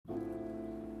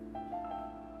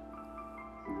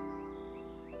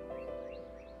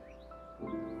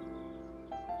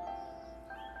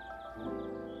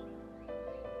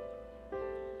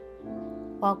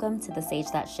Welcome to the Sage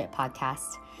That Shit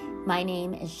podcast. My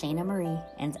name is Shayna Marie,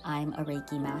 and I'm a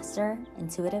Reiki master,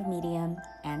 intuitive medium,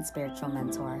 and spiritual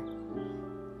mentor.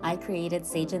 I created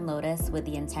Sage and Lotus with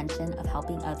the intention of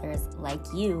helping others like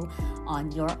you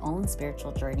on your own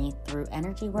spiritual journey through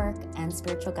energy work and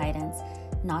spiritual guidance,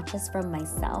 not just from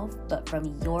myself, but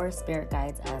from your spirit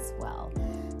guides as well.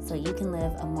 So you can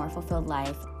live a more fulfilled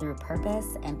life through purpose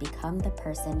and become the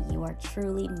person you are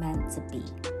truly meant to be.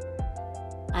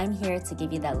 I'm here to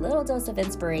give you that little dose of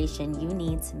inspiration you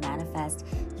need to manifest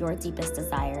your deepest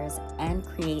desires and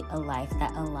create a life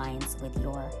that aligns with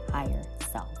your higher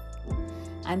self.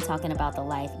 I'm talking about the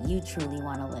life you truly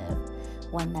want to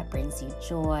live, one that brings you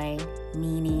joy,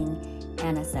 meaning,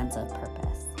 and a sense of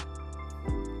purpose.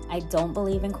 I don't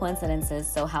believe in coincidences,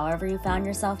 so however you found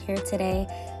yourself here today,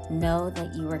 know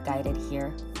that you were guided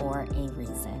here for a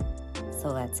reason. So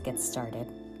let's get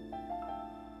started.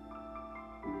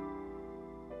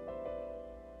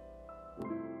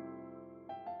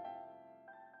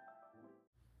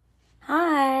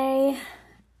 Hi.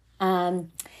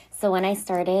 So when I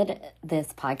started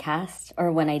this podcast,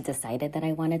 or when I decided that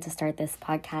I wanted to start this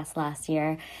podcast last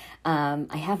year,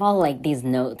 I have all like these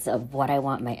notes of what I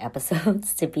want my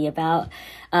episodes to be about.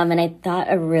 And I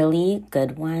thought a really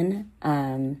good one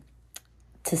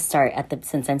to start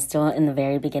since I'm still in the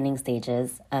very beginning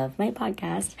stages of my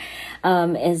podcast,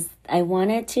 is I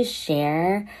wanted to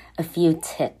share a few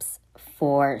tips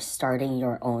for starting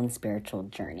your own spiritual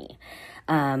journey.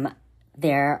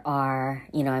 There are,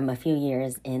 I'm a few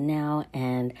years in now,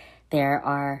 and there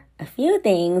are a few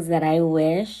things that I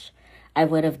wish I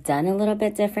would have done a little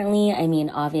bit differently. I mean,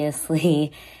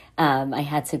 obviously, I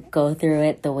had to go through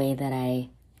it the way that I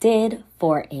did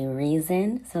for a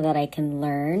reason so that I can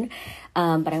learn.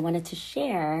 But I wanted to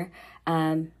share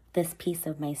this piece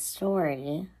of my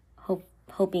story,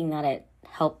 hoping that it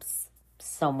helps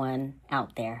someone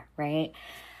out there, right?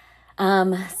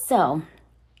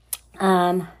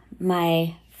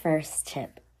 My first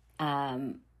tip,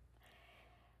 it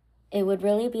would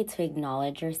really be to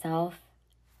acknowledge yourself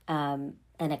and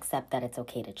accept that it's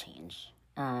okay to change.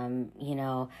 I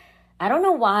don't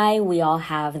know why we all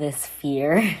have this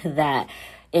fear that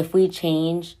if we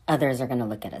change, others are going to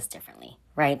look at us differently,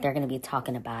 right? They're going to be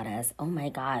talking about us. Oh my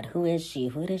God, who is she?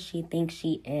 Who does she think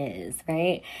she is,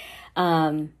 right?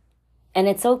 And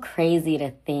it's so crazy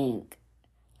to think,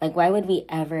 like, why would we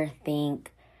ever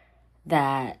think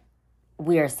that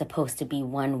we are supposed to be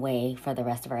one way for the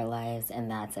rest of our lives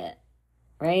and that's it,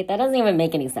 right? That doesn't even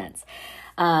make any sense.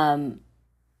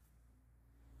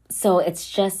 So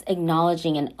it's just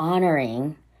acknowledging and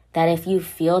honoring that if you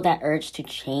feel that urge to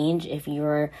change, if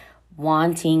you're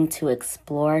wanting to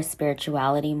explore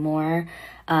spirituality more,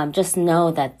 just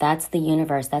know that that's the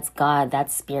universe, that's God,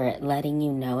 that's spirit letting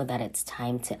you know that it's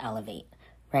time to elevate.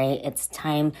 Right? It's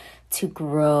time to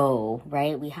grow,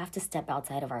 right? We have to step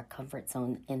outside of our comfort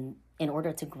zone in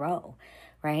order to grow,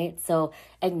 right? So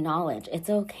acknowledge it's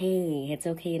okay. It's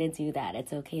okay to do that.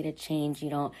 It's okay to change.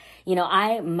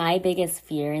 My biggest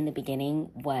fear in the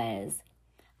beginning was,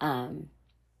 I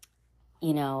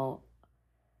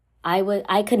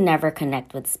could never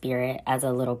connect with spirit as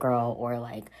a little girl or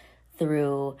like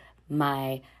through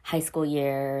my high school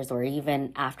years or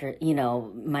even after,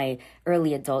 my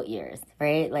early adult years,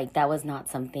 right? Like that was not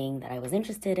something that I was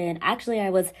interested in. Actually, I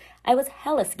was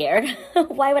hella scared.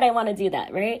 Why would I want to do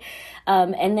that, right?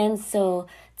 And then so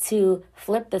to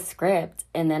flip the script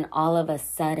and then all of a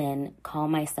sudden call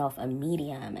myself a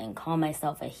medium and call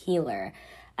myself a healer,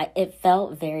 it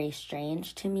felt very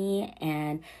strange to me.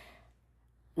 And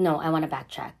no, I want to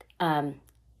backtrack.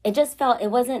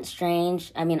 It wasn't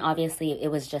strange. I mean, obviously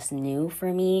it was just new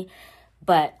for me,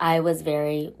 but I was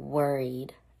very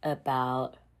worried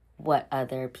about what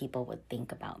other people would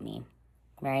think about me,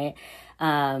 right?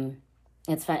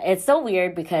 It's fun. It's so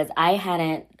weird because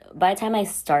by the time I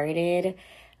started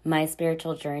my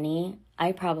spiritual journey,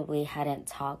 I probably hadn't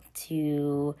talked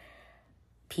to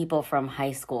people from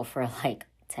high school for like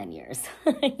 10 years,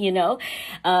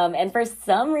 and for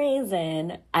some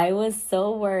reason, I was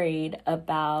so worried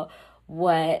about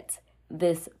what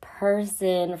this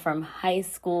person from high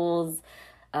school's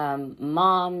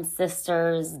mom,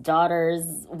 sisters, daughters,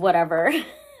 whatever,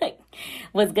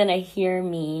 was going to hear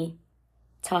me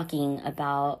talking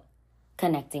about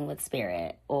connecting with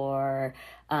spirit or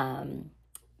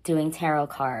doing tarot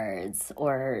cards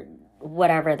or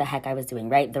whatever the heck I was doing,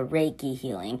 right? The Reiki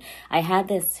healing. I had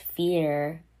this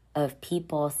fear of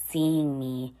people seeing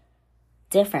me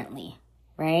differently,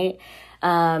 right?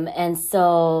 And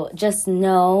so just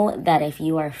know that if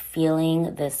you are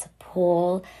feeling this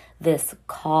pull, this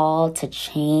call to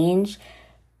change,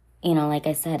 like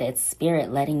I said, it's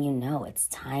spirit letting you know it's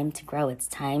time to grow. It's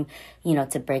time,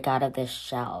 to break out of this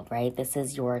shell, right? This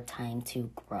is your time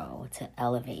to grow, to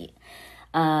elevate.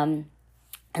 And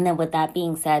then with that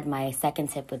being said, my second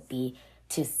tip would be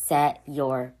to set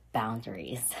your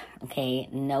boundaries. Okay.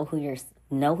 Know who your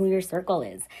circle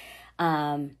is.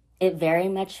 It very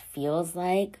much feels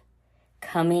like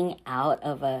coming out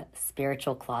of a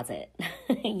spiritual closet,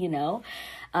 you know?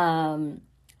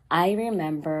 I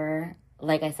remember,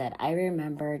 like I said, I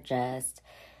remember just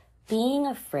being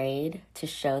afraid to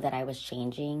show that I was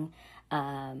changing.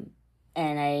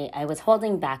 And I was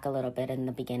holding back a little bit in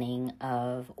the beginning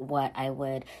of what I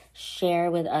would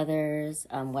share with others,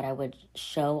 what I would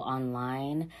show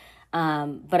online.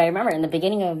 But I remember in the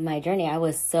beginning of my journey, I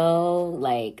was so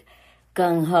like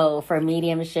gung-ho for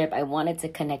mediumship. I wanted to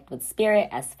connect with spirit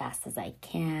as fast as I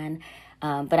can.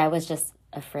 But I was just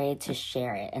afraid to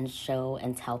share it and show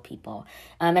and tell people.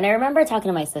 And I remember talking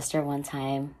to my sister one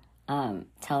time,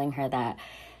 telling her that.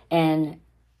 And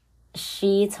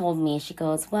she told me, she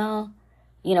goes, well,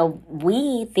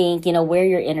 we think, we're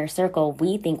your inner circle.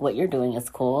 We think what you're doing is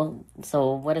cool.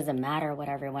 So what does it matter what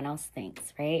everyone else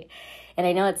thinks, right? And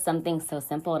I know it's something so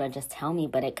simple to just tell me,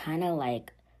 but it kind of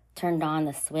like turned on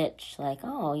the switch, like,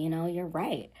 oh, you're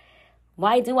right.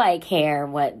 Why do I care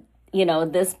what,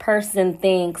 this person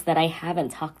thinks that I haven't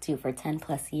talked to for 10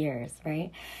 plus years,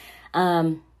 right?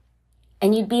 And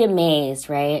you'd be amazed,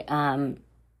 right?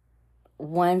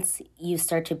 Once you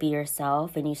start to be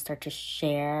yourself and you start to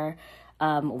share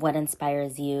what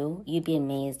inspires you, you'd be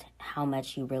amazed how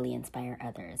much you really inspire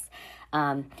others.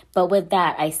 But with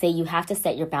that, I say you have to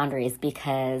set your boundaries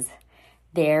because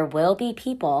there will be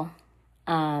people.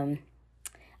 I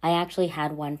actually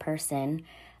had one person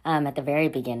at the very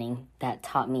beginning that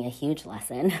taught me a huge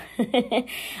lesson in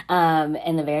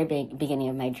the very beginning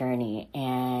of my journey.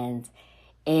 And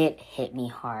it hit me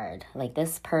hard. Like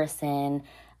this person,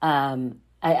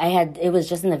 it was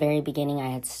just in the very beginning, I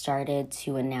had started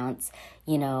to announce,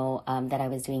 that I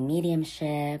was doing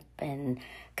mediumship and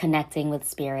connecting with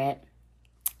spirit.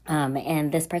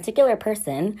 And this particular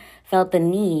person felt the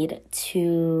need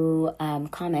to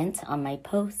comment on my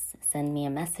posts, send me a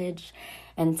message,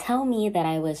 and tell me that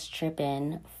I was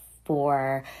tripping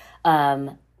for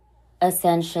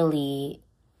essentially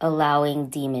allowing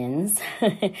demons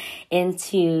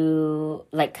into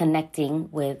like connecting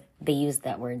with, they used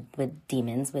that word, with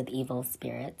demons, with evil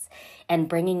spirits, and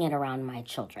bringing it around my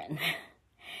children.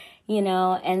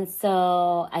 And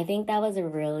so I think that was a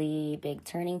really big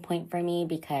turning point for me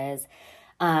because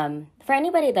for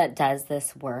anybody that does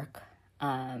this work,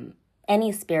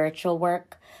 any spiritual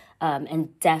work,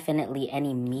 and definitely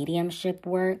any mediumship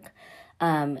work,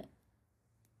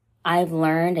 I've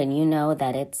learned, and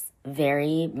that it's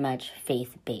very much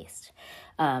faith-based.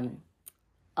 A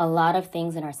lot of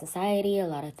things in our society, a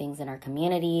lot of things in our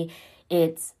community,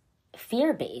 it's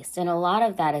fear-based, and a lot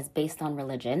of that is based on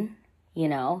religion,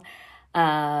 and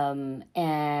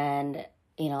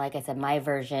like I said, my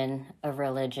version of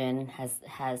religion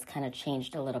has kind of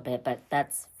changed a little bit, but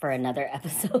that's for another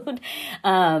episode.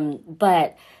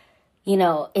 But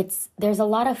there's a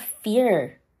lot of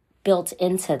fear built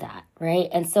into that, right?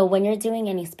 And so when you're doing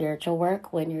any spiritual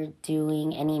work, when you're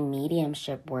doing any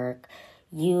mediumship work,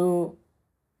 you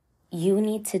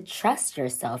need to trust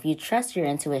yourself. You trust your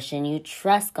intuition. You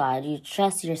trust God. You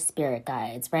trust your spirit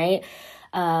guides, right?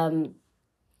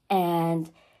 And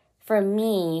for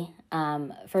me,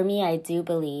 I do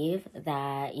believe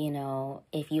that,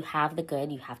 if you have the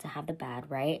good, you have to have the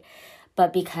bad, right?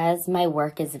 But because my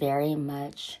work is very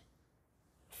much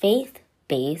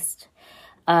faith-based,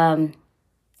 I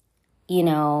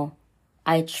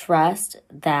trust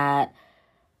that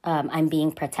I'm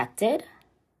being protected,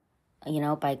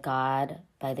 by God,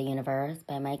 by the universe,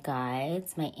 by my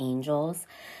guides, my angels.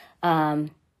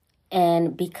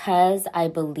 And because I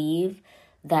believe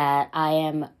that I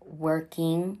am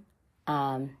working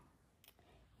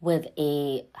with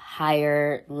a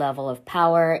higher level of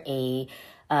power,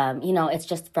 it's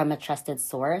just from a trusted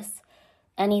source,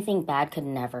 anything bad could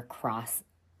never cross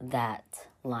that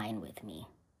line with me,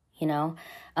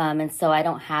 and so I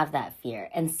don't have that fear.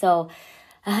 And so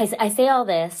I say all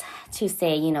this to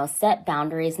say, set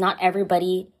boundaries. Not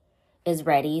everybody is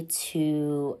ready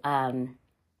to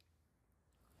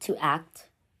act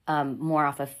more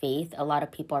off of faith. A lot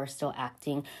of people are still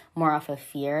acting more off of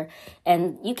fear,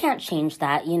 and you can't change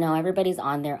that. Everybody's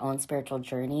on their own spiritual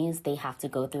journeys. They have to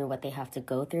go through what they have to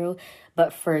go through.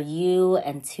 But for you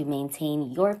and to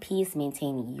maintain your peace,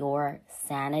 maintain your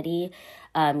sanity,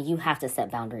 you have to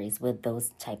set boundaries with those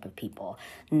type of people.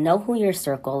 Know who your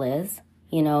circle is.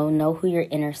 Know who your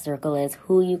inner circle is,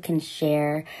 who you can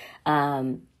share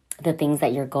the things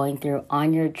that you're going through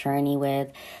on your journey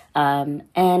with,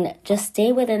 and just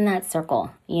stay within that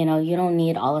circle. You know, you don't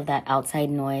need all of that outside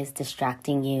noise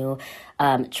distracting you,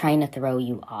 trying to throw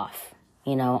you off,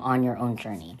 you know, on your own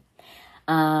journey.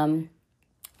 And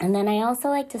then I also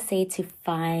like to say to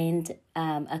find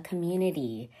a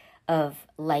community of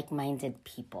like-minded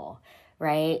people,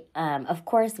 right? Of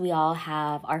course, we all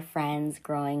have our friends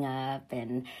growing up,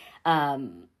 and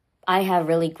I have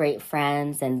really great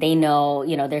friends, and they know,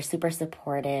 you know, they're super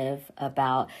supportive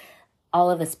about all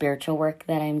of the spiritual work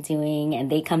that I'm doing, and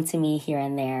they come to me here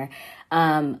and there.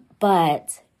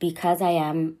 But because I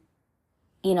am,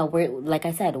 you know, we're, like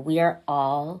I said, we are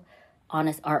all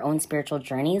on our own spiritual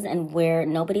journeys, and where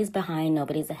nobody's behind,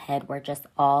 nobody's ahead. We're just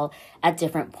all at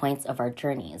different points of our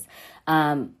journeys.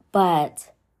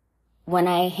 But when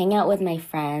I hang out with my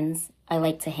friends, I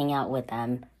like to hang out with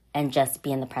them and just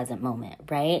be in the present moment,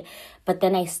 right? But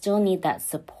then I still need that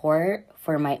support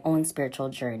for my own spiritual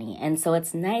journey. And so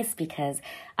it's nice because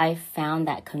I found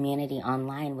that community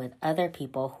online with other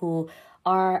people who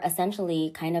are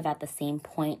essentially kind of at the same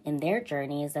point in their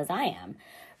journeys as I am,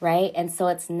 right? And so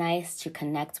it's nice to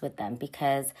connect with them,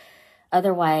 because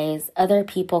otherwise other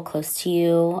people close to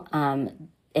you,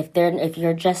 if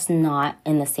you're just not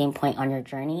in the same point on your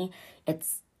journey,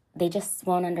 they just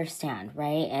won't understand,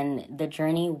 right? And the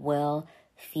journey will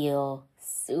feel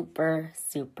super,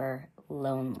 super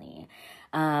lonely.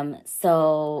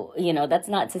 So, you know, that's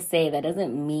not to say that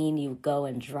doesn't mean you go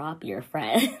and drop your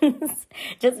friends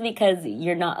just because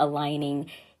you're not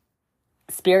aligning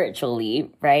spiritually,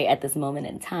 right, at this moment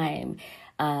in time.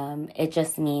 It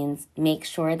just means make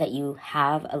sure that you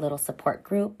have a little support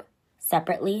group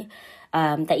separately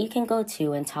that you can go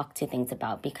to and talk to things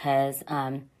about, because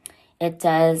it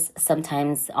does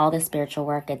sometimes, all the spiritual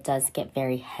work, it does get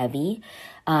very heavy.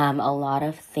 A lot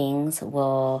of things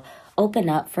will open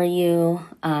up for you,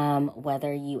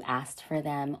 whether you asked for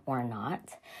them or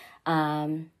not.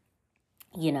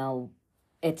 You know,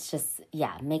 it's just,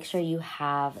 yeah, make sure you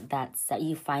have that,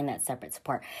 you find that separate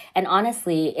support. And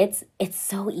honestly, it's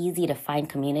so easy to find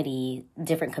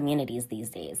different communities these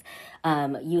days.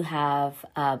 You have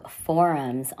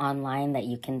forums online that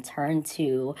you can turn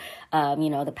to, you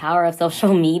know, the power of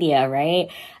social media, right?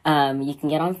 You can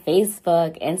get on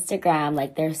Facebook, Instagram,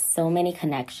 like there's so many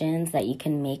connections that you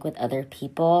can make with other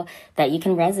people that you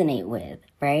can resonate with,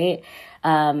 right?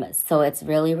 So it's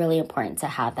really, really important to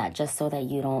have that, just so that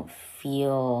you don't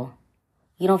feel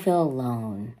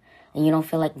alone, and you don't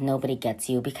feel like nobody gets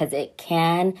you, because it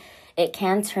can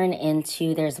turn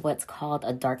into, there's what's called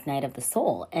a dark night of the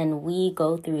soul. And we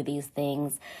go through these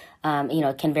things, you know,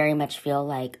 it can very much feel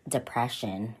like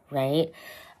depression, right?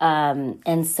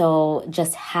 And so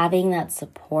just having that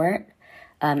support,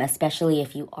 especially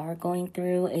if you are going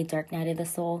through a dark night of the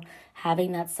soul,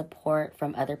 having that support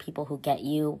from other people who get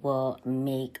you will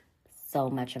make so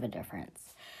much of a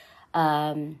difference.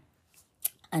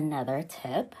 Another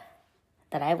tip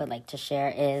that I would like to share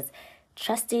is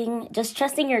trusting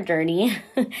your journey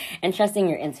and trusting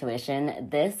your intuition.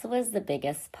 This was the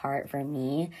biggest part for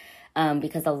me,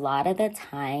 because a lot of the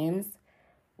times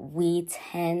we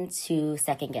tend to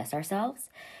second guess ourselves,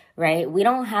 right? We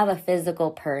don't have a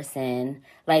physical person,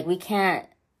 like we can't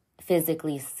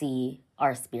physically see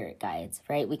our spirit guides,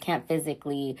 right? We can't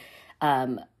physically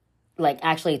like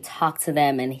actually talk to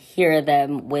them and hear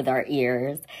them with our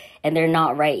ears. And they're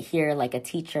not right here like a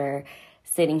teacher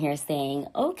sitting here saying,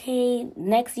 okay,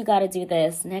 next you got to do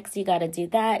this. Next you got to do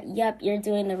that. Yep, you're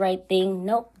doing the right thing.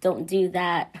 Nope, don't do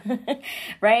that.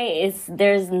 Right?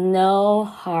 There's no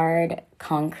hard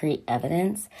concrete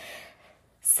evidence.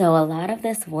 So a lot of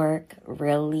this work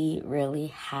really, really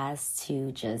has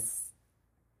to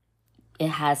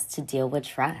deal with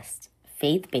trust.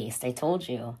 Faith-based, I told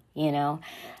you, you know.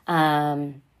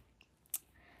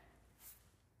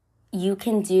 You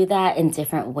can do that in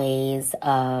different ways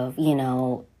of, you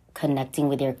know, connecting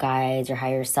with your guides, your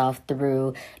higher self,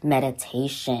 through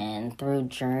meditation, through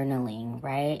journaling,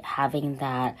 right? Having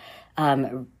that,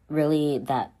 really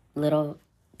that little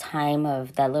time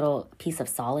of that little piece of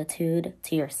solitude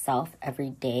to yourself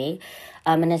every day.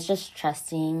 And it's just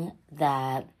trusting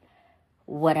that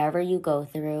whatever you go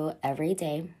through every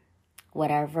day,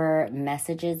 whatever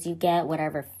messages you get,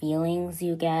 whatever feelings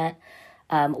you get,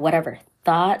 whatever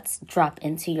thoughts drop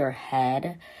into your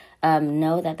head,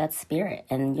 know that that's spirit,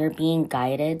 and you're being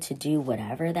guided to do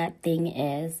whatever that thing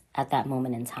is at that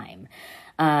moment in time.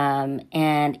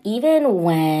 And even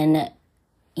when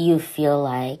you feel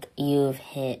like you've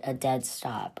hit a dead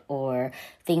stop, or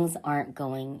things aren't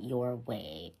going your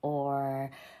way,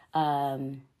 or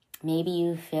maybe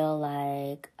you feel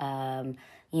like,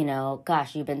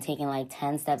 gosh, you've been taking like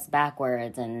 10 steps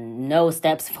backwards and no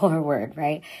steps forward,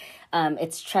 right?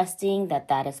 It's trusting that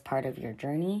that is part of your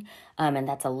journey, and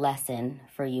that's a lesson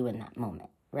for you in that moment,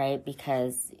 right?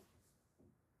 Because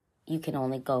you can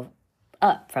only go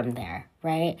up from there,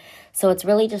 right? So it's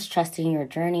really just trusting your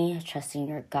journey, trusting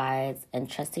your guides, and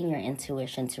trusting your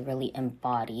intuition to really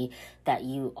embody that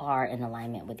you are in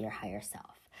alignment with your higher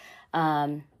self.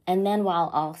 And then while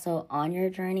also on your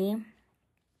journey,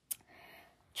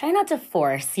 try not to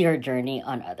force your journey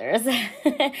on others.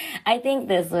 I think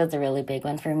this was a really big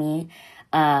one for me.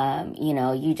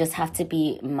 You just have to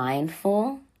be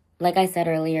mindful. Like I said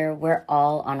earlier, we're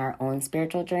all on our own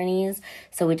spiritual journeys.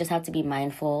 So we just have to be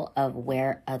mindful of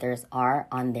where others are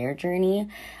on their journey.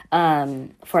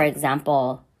 For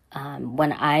example,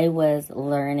 when I was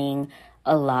learning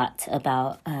a lot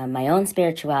about my own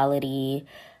spirituality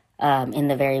in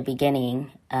the very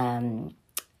beginning,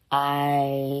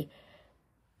 I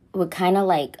would kind of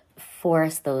like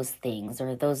force those things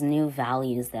or those new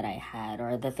values that I had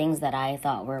or the things that I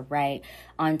thought were right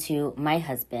onto my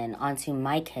husband, onto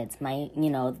my kids,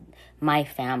 my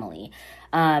family.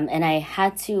 And I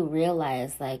had to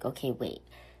realize like, okay, wait,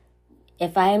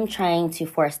 if I'm trying to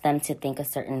force them to think a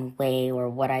certain way or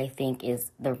what I think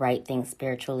is the right thing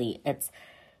spiritually,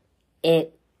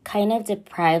 it kind of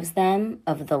deprives them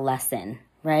of the lesson,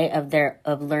 right?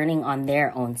 Of learning on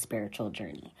their own spiritual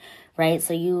journey, right?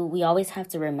 So we always have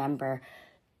to remember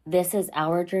this is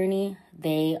our journey.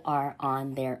 They are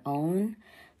on their own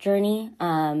journey.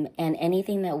 And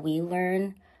anything that we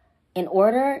learn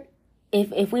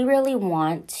if we really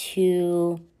want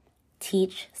to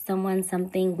teach someone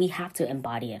something, we have to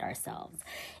embody it ourselves.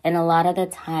 And a lot of the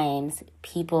times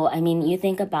you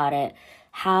think about it,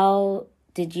 how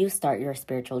did you start your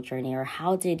spiritual journey, or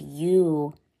how did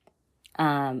you,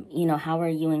 how are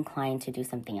you inclined to do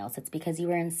something else? It's because you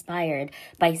were inspired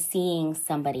by seeing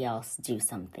somebody else do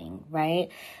something, right?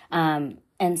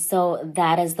 And so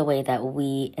that is the way that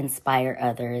we inspire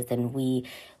others, and we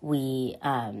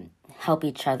help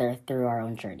each other through our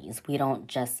own journeys. We don't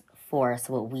just force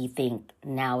what we think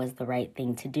now is the right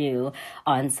thing to do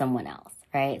on someone else.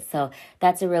 Right. So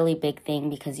that's a really big thing,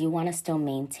 because you want to still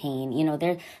maintain,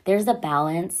 there's a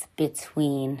balance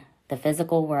between the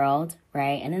physical world,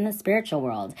 right, and in the spiritual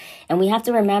world. And we have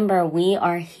to remember we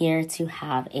are here to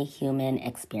have a human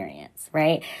experience,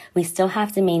 right? We still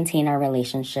have to maintain our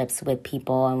relationships with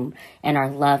people and our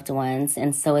loved ones.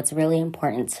 And so it's really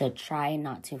important to try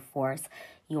not to force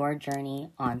your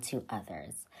journey onto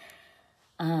others.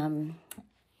 And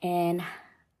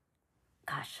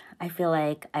gosh, I feel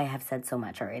like I have said so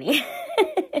much already.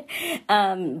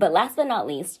 But last but not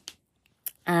least,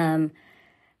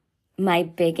 my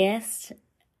biggest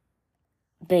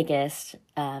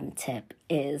tip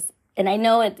is, and I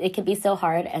know it can be so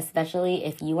hard, especially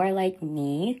if you are like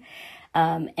me,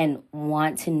 and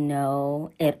want to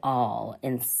know it all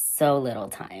in so little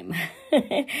time.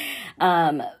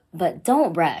 But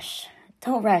don't rush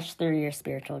through your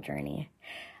spiritual journey.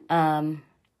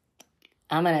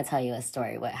 I'm going to tell you a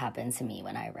story, what happened to me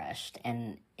when I rushed,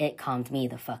 and it calmed me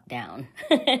the fuck down.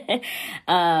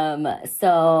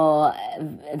 So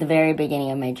the very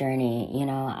beginning of my journey,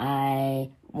 I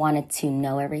wanted to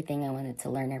know everything. I wanted to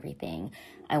learn everything.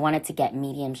 I wanted to get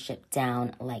mediumship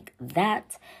down like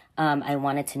that. I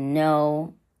wanted to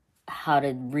know how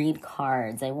to read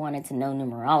cards. I wanted to know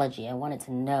numerology. I wanted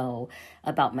to know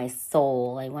about my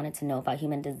soul. I wanted to know about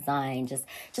human design, just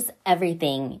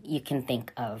everything you can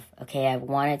think of. Okay, I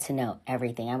wanted to know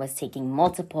everything. I was taking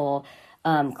multiple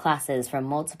classes from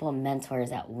multiple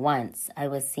mentors at once. I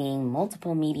was seeing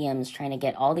multiple mediums trying to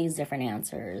get all these different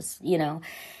answers.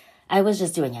 I was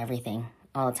just doing everything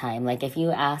all the time. Like if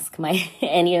you ask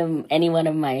any one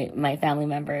of my family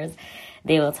members,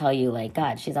 they will tell you like,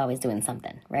 God, she's always doing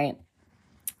something, right?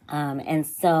 And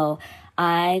so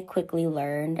I quickly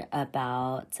learned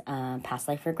about past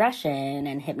life regression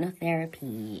and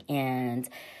hypnotherapy, and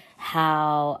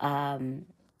how,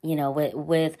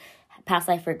 with past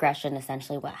life regression,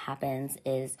 essentially what happens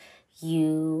is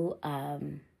you,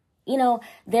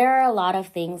 there are a lot of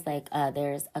things like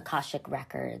there's Akashic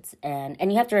records,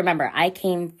 and you have to remember, I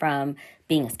came from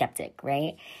being a skeptic,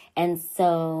 right? And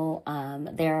so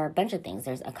there are a bunch of things.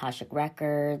 There's Akashic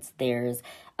records, there's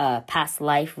past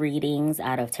life readings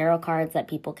out of tarot cards that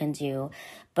people can do.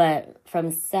 But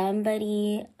from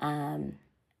somebody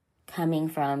coming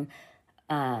from,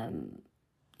 a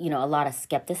lot of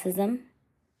skepticism,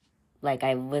 like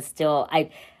I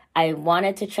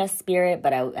wanted to trust spirit,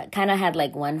 but I kind of had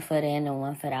like one foot in and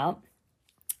one foot out.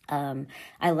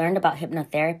 I learned about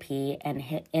hypnotherapy,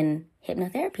 and in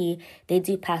hypnotherapy, they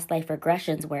do past life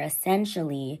regressions where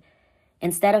essentially,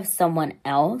 instead of someone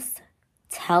else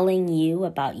telling you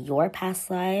about your past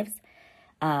lives,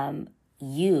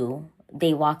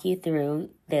 they walk you through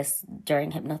this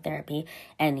during hypnotherapy,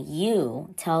 and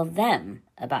you tell them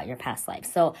about your past life.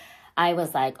 So I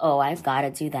was like, oh, I've got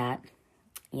to do that.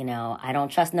 I don't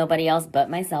trust nobody else but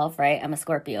myself, right? I'm a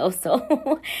Scorpio,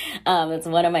 so it's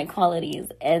one of my qualities.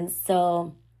 And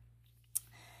so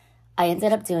I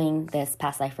ended up doing this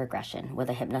past life regression with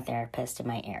a hypnotherapist in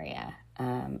my area.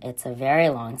 It's a very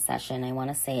long session. I want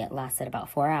to say it lasted about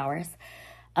 4 hours.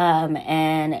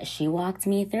 And she walked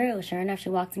me through, sure enough,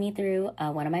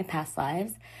 one of my past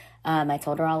lives. I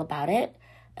told her all about it.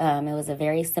 It was a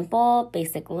very simple,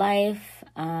 basic life.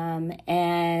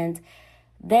 And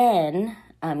then,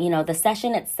 the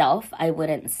session itself, I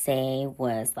wouldn't say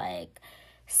was like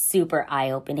super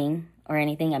eye-opening or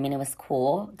anything. I mean, it was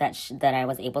cool that I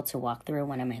was able to walk through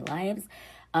one of my lives.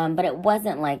 But it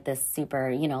wasn't like this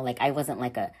super, like I wasn't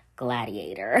like a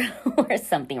gladiator or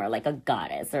something, or like a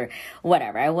goddess or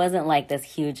whatever. I wasn't like this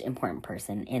huge important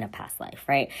person in a past life,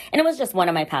 right? And it was just one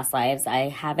of my past lives. I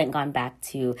haven't gone back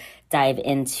to dive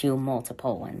into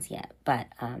multiple ones yet, but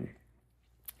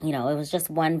it was just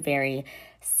one very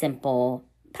simple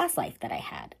past life that I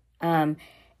had. And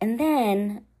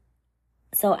then,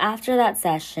 so after that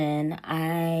session,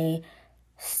 I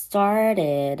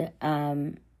started,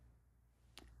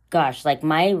 like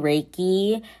my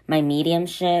Reiki, my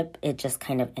mediumship, it just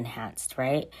kind of enhanced,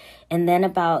 right? And then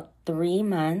about 3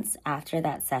 months after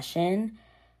that session,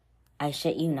 I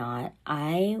shit you not,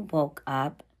 I woke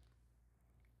up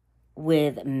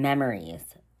with memories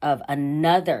of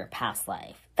another past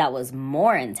life that was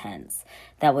more intense,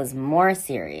 that was more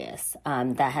serious,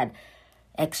 that had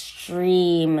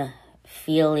extreme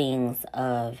feelings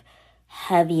of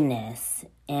heaviness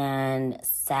and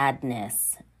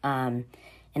sadness.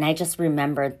 And I just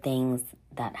remembered things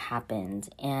that happened.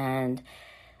 And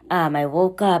I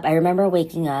remember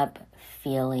waking up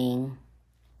feeling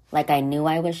like I knew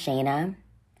I was Shayna.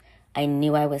 I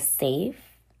knew I was safe.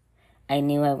 I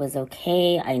knew I was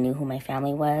okay. I knew who my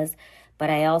family was. But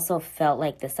I also felt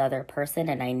like this other person,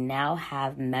 and I now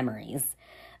have memories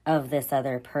of this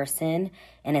other person,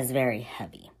 and it's very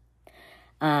heavy.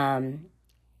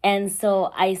 And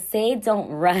so I say don't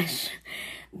rush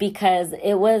because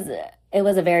it was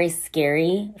a very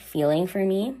scary feeling for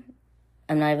me.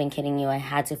 I'm not even kidding you. I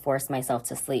had to force myself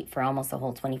to sleep for almost a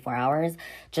whole 24 hours,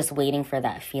 just waiting for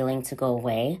that feeling to go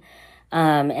away.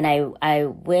 And I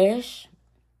wish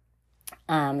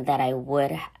that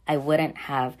I wouldn't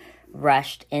have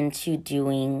rushed into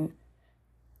doing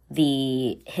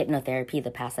the hypnotherapy,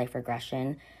 the past life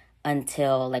regression,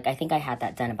 until I think I had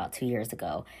that done about 2 years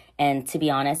ago. And to be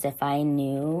honest, if I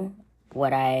knew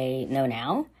what I know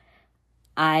now,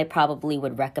 I probably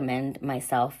would recommend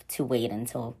myself to wait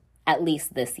until at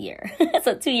least this year.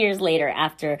 So 2 years later,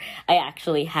 after I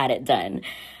actually had it done,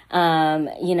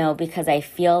 because I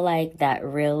feel like that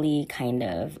really kind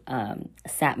of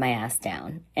sat my ass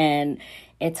down. And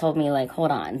it told me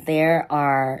hold on, there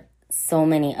are so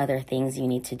many other things you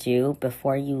need to do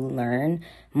before you learn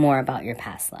more about your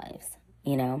past lives,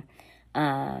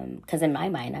 because in my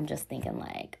mind, I'm just thinking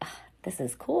this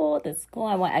is cool.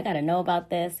 I got to know about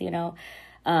this,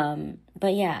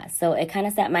 but yeah, so it kind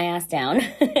of sat my ass down.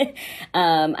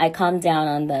 I calmed down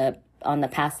on the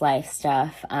past life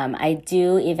stuff. I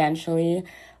do eventually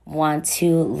want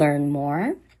to learn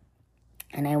more,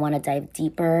 and I want to dive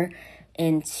deeper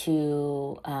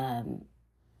into,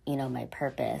 my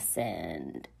purpose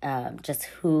and just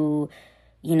who,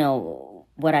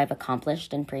 what I've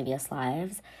accomplished in previous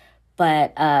lives.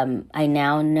 But I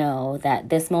now know that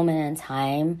this moment in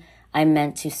time, I'm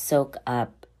meant to soak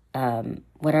up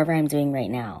whatever I'm doing right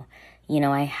now.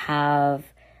 I have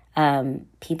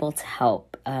people to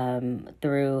help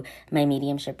through my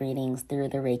mediumship readings, through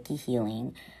the Reiki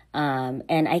healing.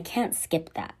 And I can't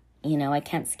skip that. I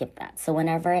can't skip that. So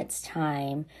whenever it's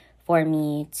time for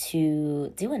me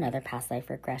to do another past life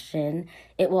regression,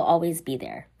 it will always be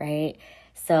there, right?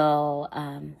 So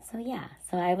yeah.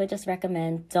 So I would just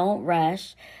recommend don't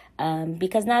rush,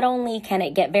 because not only can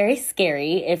it get very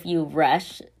scary if you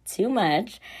rush too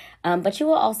much, but you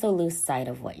will also lose sight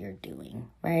of what you're doing,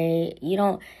 right?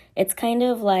 It's kind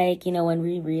of like, when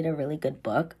we read a really good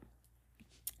book,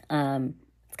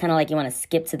 it's kind of like you want to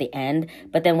skip to the end,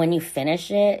 but then when you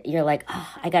finish it, you're like,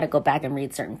 oh, I got to go back and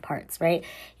read certain parts, right?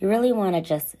 You really want to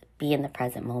just be in the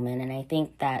present moment. And I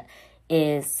think that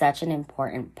is such an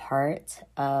important part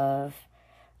of,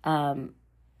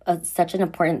 such an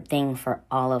important thing for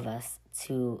all of us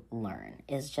to learn,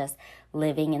 is just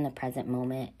living in the present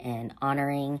moment and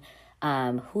honoring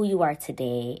who you are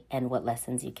today and what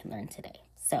lessons you can learn today.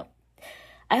 So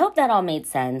I hope that all made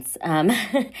sense. And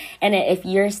if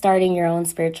you're starting your own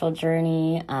spiritual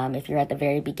journey, if you're at the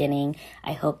very beginning,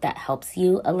 I hope that helps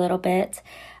you a little bit.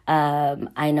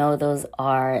 I know those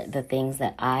are the things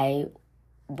that I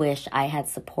wish I had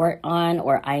support on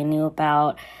or I knew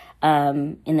about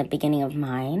in the beginning of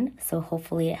mine. So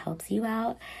hopefully it helps you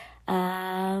out.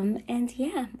 And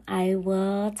yeah, I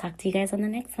will talk to you guys on the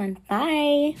next one.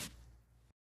 Bye.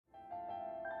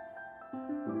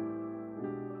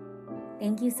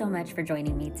 Thank you so much for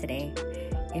joining me today.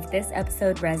 If this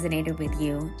episode resonated with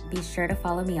you, be sure to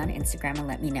follow me on Instagram and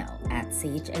let me know at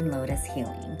Sage and Lotus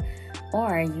Healing.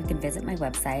 Or you can visit my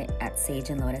website at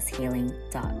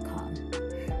sageandlotushealing.com.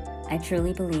 I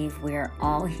truly believe we are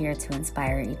all here to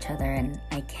inspire each other, and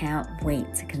I can't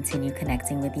wait to continue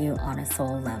connecting with you on a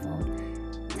soul level.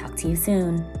 Talk to you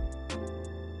soon.